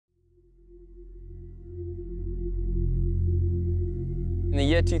In the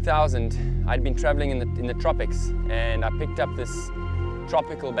year 2000, I'd been traveling in the tropics, and I picked up this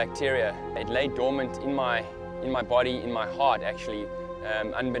tropical bacteria. It lay dormant in my body, in my heart actually,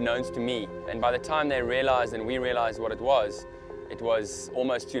 unbeknownst to me. And by the time they realized and we realized what it was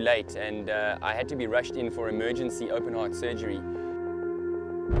almost too late, and I had to be rushed in for emergency open heart surgery.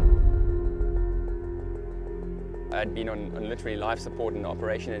 I'd been on literally life support, and the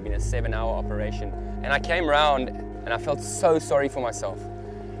operation had been a 7-hour operation. And I came around and I felt so sorry for myself.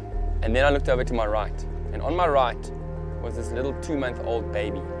 And then I looked over to my right, and on my right was this little 2-month-old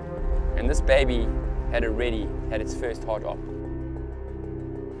baby. And this baby had already had its first heart op.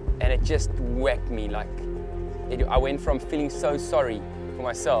 And it just whacked me like, I went from feeling so sorry for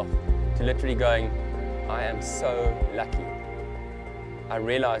myself to literally going, I am so lucky. I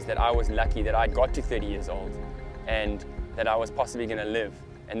realized that I was lucky that I got to 30 years old and that I was possibly going to live.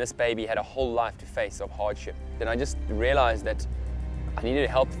 And this baby had a whole life to face of hardship. And I just realized that I needed to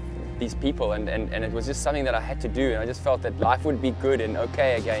help these people, and it was just something that I had to do. And I just felt that life would be good and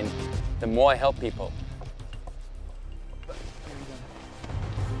okay again the more I help people.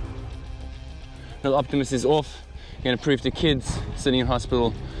 Little Optimist is off. We're going to prove to kids sitting in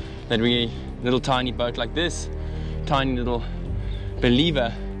hospital that a little tiny boat like this, tiny little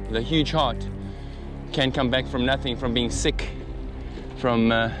believer with a huge heart, can come back from nothing, from being sick, from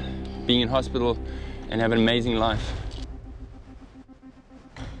being in hospital, and have an amazing life.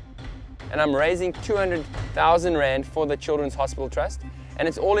 And I'm raising 200,000 Rand for the Children's Hospital Trust, and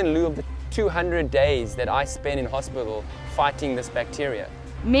it's all in lieu of the 200 days that I spent in hospital fighting this bacteria.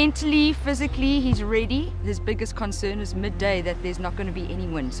 Mentally, physically, he's ready. His biggest concern is midday that there's not going to be any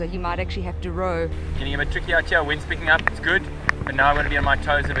wind, so he might actually have to row. Getting a bit tricky out here, wind's picking up, it's good, but now I'm going to be on my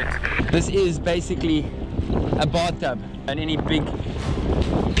toes a bit. This is basically a bathtub, and any big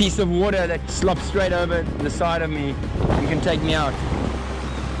piece of water that slops straight over the side of me, you can take me out.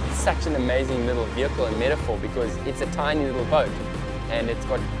 It's such an amazing little vehicle and metaphor, because it's a tiny little boat, and it's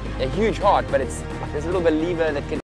got a huge heart, but it's this little believer that can